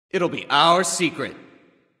It'll be our secret.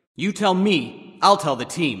 You tell me, I'll tell the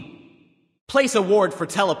team. Place a ward for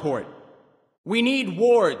teleport. We need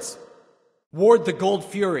wards. Ward the Gold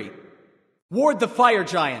Fury. Ward the Fire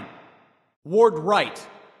Giant. Ward right.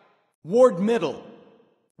 Ward middle.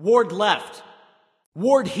 Ward left.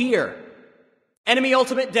 Ward here. Enemy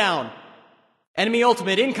ultimate down. Enemy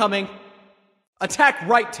ultimate incoming. Attack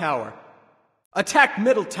right tower. Attack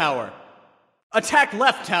middle tower. Attack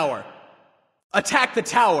left tower. Attack the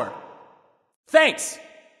tower. Thanks.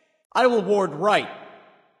 I will ward right.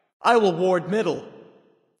 I will ward middle.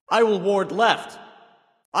 I will ward left.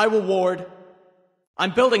 I will ward.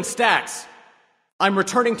 I'm building stacks. I'm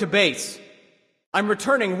returning to base. I'm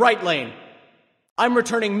returning right lane. I'm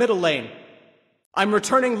returning middle lane. I'm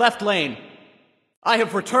returning left lane. I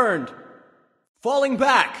have returned. Falling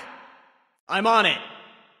back. I'm on it.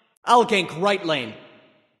 I'll gank right lane.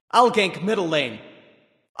 I'll gank middle lane.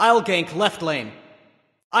 I'll gank left lane.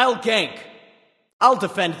 I'll gank. I'll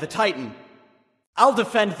defend the Titan. I'll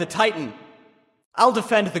defend the Titan. I'll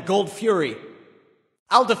defend the Gold Fury.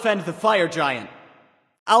 I'll defend the Fire Giant.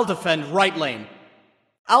 I'll defend right lane.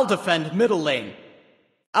 I'll defend middle lane.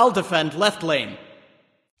 I'll defend left lane.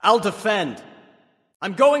 I'll defend.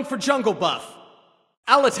 I'm going for jungle buff.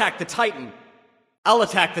 I'll attack the Titan. I'll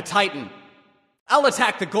attack the Titan. I'll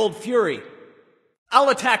attack the Gold Fury. I'll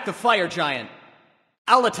attack the Fire Giant.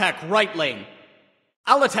 I'll attack right lane.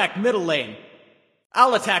 I'll attack middle lane.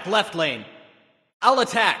 I'll attack left lane. I'll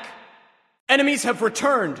attack. Enemies have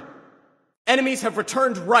returned. Enemies have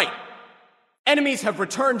returned right. Enemies have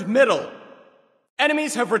returned middle.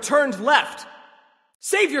 Enemies have returned left.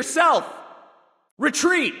 Save yourself.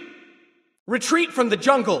 Retreat. Retreat from the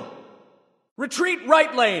jungle. Retreat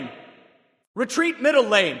right lane. Retreat middle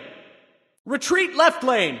lane. Retreat left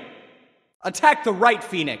lane. Attack the right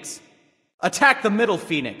Phoenix. Attack the middle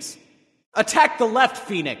Phoenix. Attack the left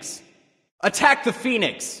Phoenix. Attack the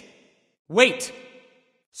Phoenix. Wait.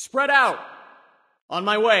 Spread out. On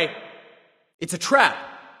my way. It's a trap.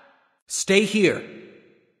 Stay here.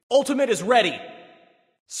 Ultimate is ready.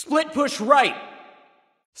 Split push right.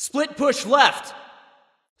 Split push left.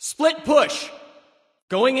 Split push.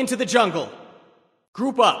 Going into the jungle.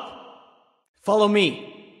 Group up. Follow me.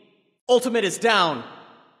 Ultimate is down.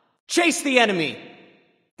 Chase the enemy.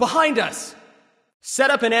 Behind us. Set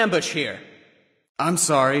up an ambush here. I'm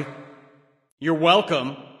sorry. You're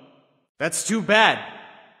welcome. That's too bad.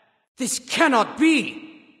 This cannot be.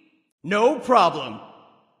 No problem.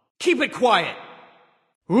 Keep it quiet.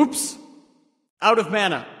 Oops. Out of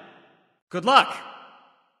mana. Good luck.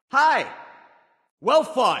 Hi. Well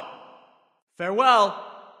fought. Farewell.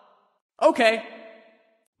 Okay.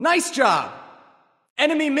 Nice job.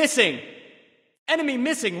 Enemy missing. Enemy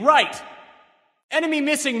missing right. Enemy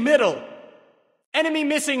missing middle. Enemy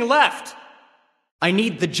missing left. I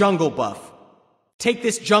need the jungle buff. Take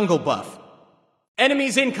this jungle buff.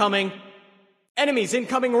 Enemies incoming. Enemies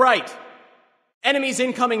incoming right. Enemies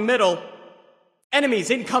incoming middle. Enemies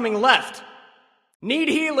incoming left. Need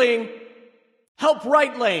healing. Help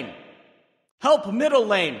right lane. Help middle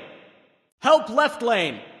lane. Help left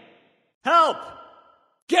lane. Help.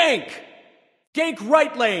 Gank. Gank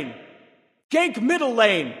right lane. Gank middle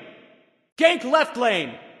lane. Gank left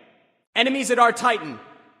lane. Enemies at our Titan.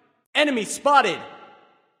 Enemies spotted.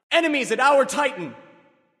 Enemies at our Titan.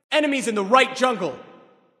 Enemies in the right jungle.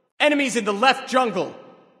 Enemies in the left jungle.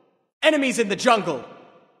 Enemies in the jungle.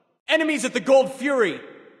 Enemies at the Gold Fury.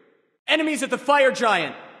 Enemies at the Fire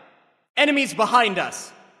Giant. Enemies behind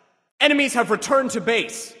us. Enemies have returned to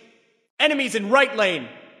base. Enemies in right lane.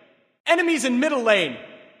 Enemies in middle lane.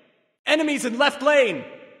 Enemies in left lane.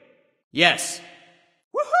 Yes.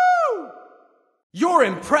 Woohoo! You're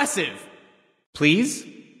impressive. Please?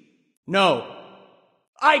 No.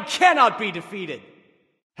 I cannot be defeated.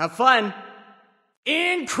 Have fun.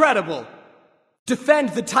 Incredible. Defend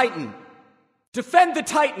the Titan. Defend the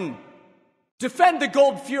Titan. Defend the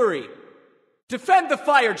Gold Fury. Defend the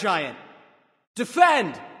Fire Giant.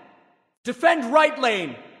 Defend. Defend right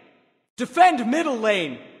lane. Defend middle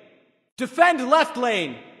lane. Defend left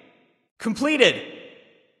lane. Completed.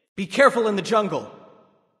 Be careful in the jungle.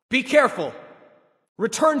 Be careful.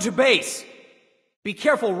 Return to base. Be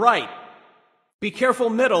careful right. Be careful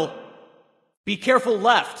middle. Be careful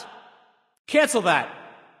left. Cancel that.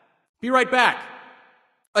 Be right back.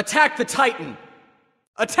 Attack the Titan.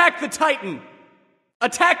 Attack the Titan.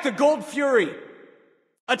 Attack the Gold Fury.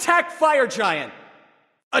 Attack Fire Giant.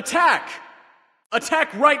 Attack.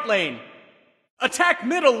 Attack right lane. Attack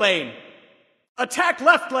middle lane. Attack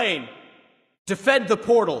left lane. Defend the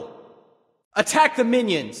portal. Attack the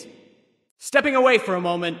minions. Stepping away for a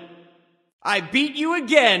moment. I beat you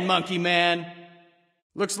again, Monkey Man.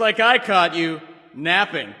 Looks like I caught you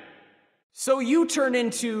napping. So you turn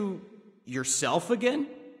into yourself again?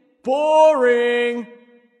 Boring!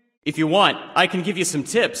 If you want, I can give you some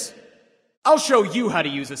tips. I'll show you how to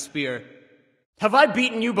use a spear. Have I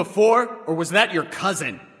beaten you before, or was that your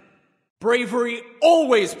cousin? Bravery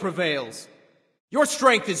always prevails. Your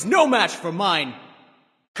strength is no match for mine.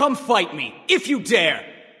 Come fight me, if you dare.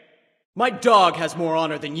 My dog has more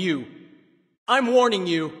honor than you. I'm warning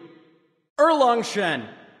you. Erlang Shen.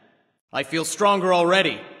 I feel stronger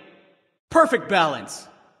already. Perfect balance.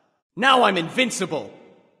 Now I'm invincible.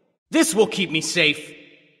 This will keep me safe.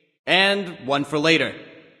 And one for later.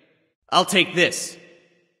 I'll take this.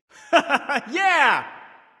 Yeah!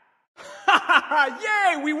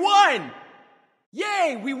 Yay, we won!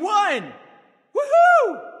 Yay, we won!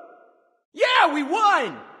 Woohoo! Yeah, we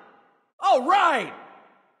won! All right!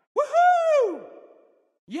 Woohoo!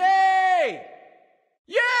 Yay!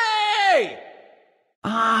 Yay!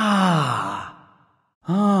 Ah!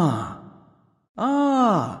 Ah!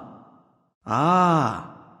 Ah! Ah!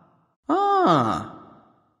 Ah!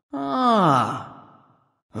 Ah!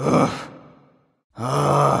 Ugh!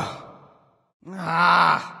 Ah!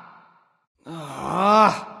 Ah!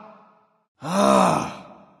 Ah! Ah!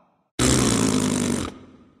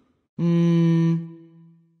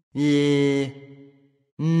 Yeah.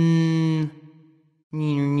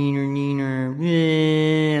 Neener, neener, neener.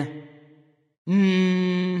 Yeah.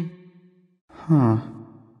 Huh.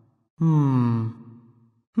 Hmm.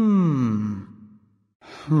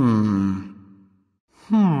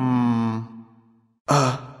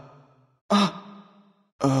 Uh.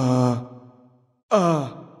 Uh.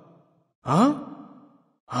 Huh?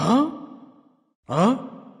 Huh? Huh?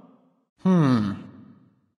 Hmm.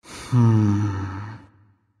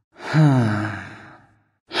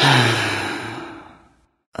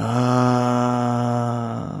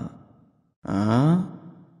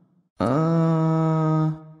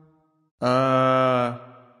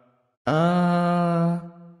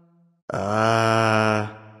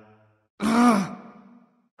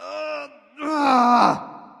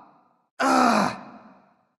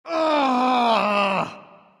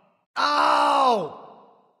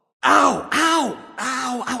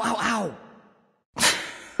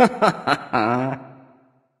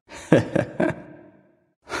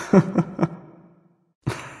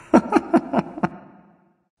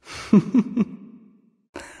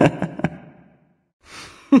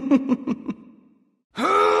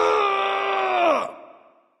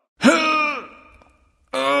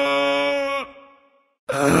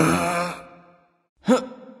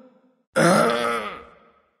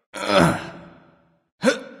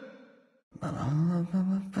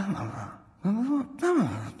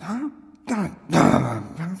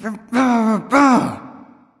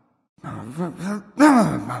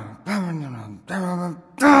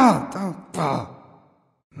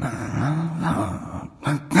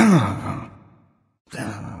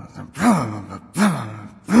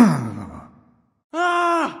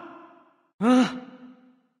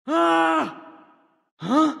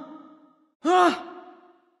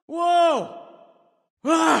 Whoa!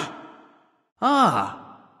 Ah!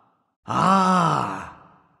 Ah! Ah!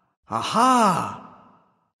 Aha!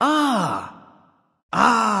 Ah!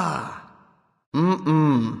 Ah!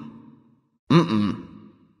 Mm-mm. Mm-mm.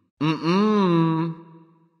 Mm-mm.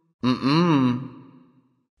 Mm-mm.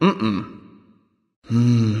 Mm-mm.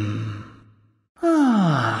 Hmm.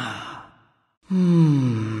 Ah.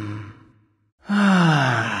 Hmm.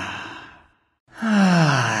 Ah.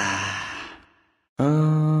 Ah.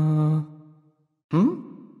 Hmm?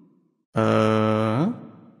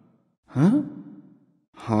 Huh?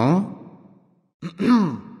 Huh?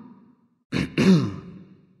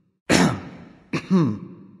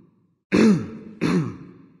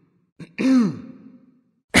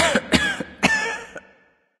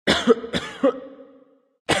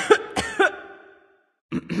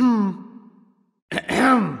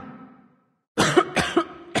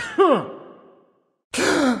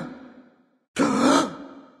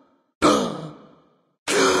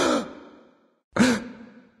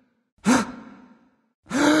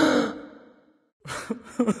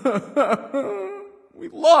 We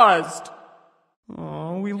lost.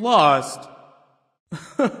 Oh, we lost.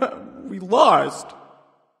 We lost.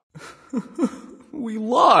 We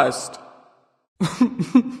lost.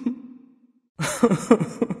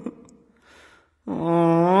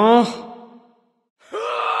 Oh.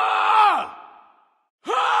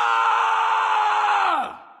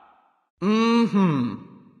 Mm-hmm.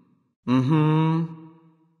 Mm-hmm.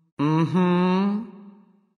 Mm-hmm.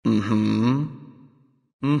 Mm-hmm.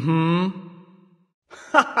 Mm-hmm.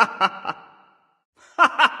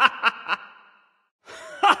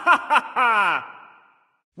 ha ha!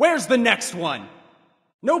 Where's the next one?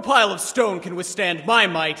 No pile of stone can withstand my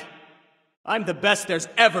might. I'm the best there's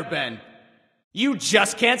ever been. You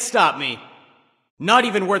just can't stop me. Not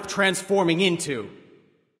even worth transforming into.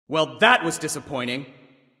 Well, that was disappointing.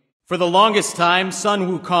 For the longest time, Sun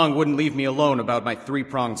Wukong wouldn't leave me alone about my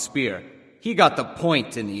three-pronged spear. He got the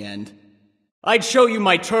point in the end. I'd show you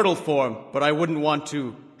my turtle form, but I wouldn't want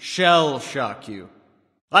to shell-shock you.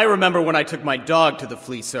 I remember when I took my dog to the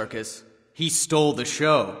flea circus. He stole the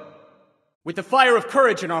show. With the fire of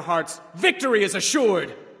courage in our hearts, victory is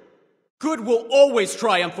assured. Good will always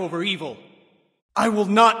triumph over evil. I will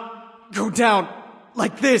not go down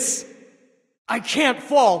like this. I can't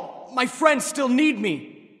fall. My friends still need me.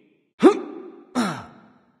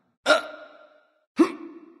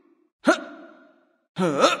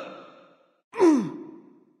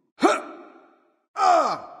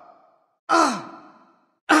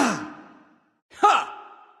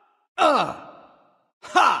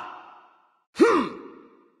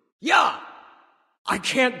 Yeah! I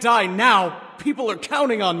can't die now. People are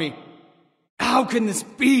counting on me. How can this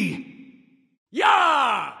be?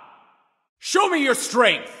 Yeah! Show me your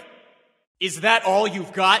strength. Is that all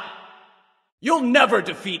you've got? You'll never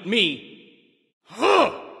defeat me.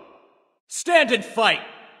 Stand and fight.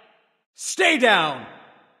 Stay down.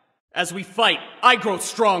 As we fight, I grow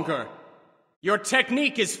stronger. Your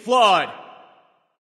technique is flawed.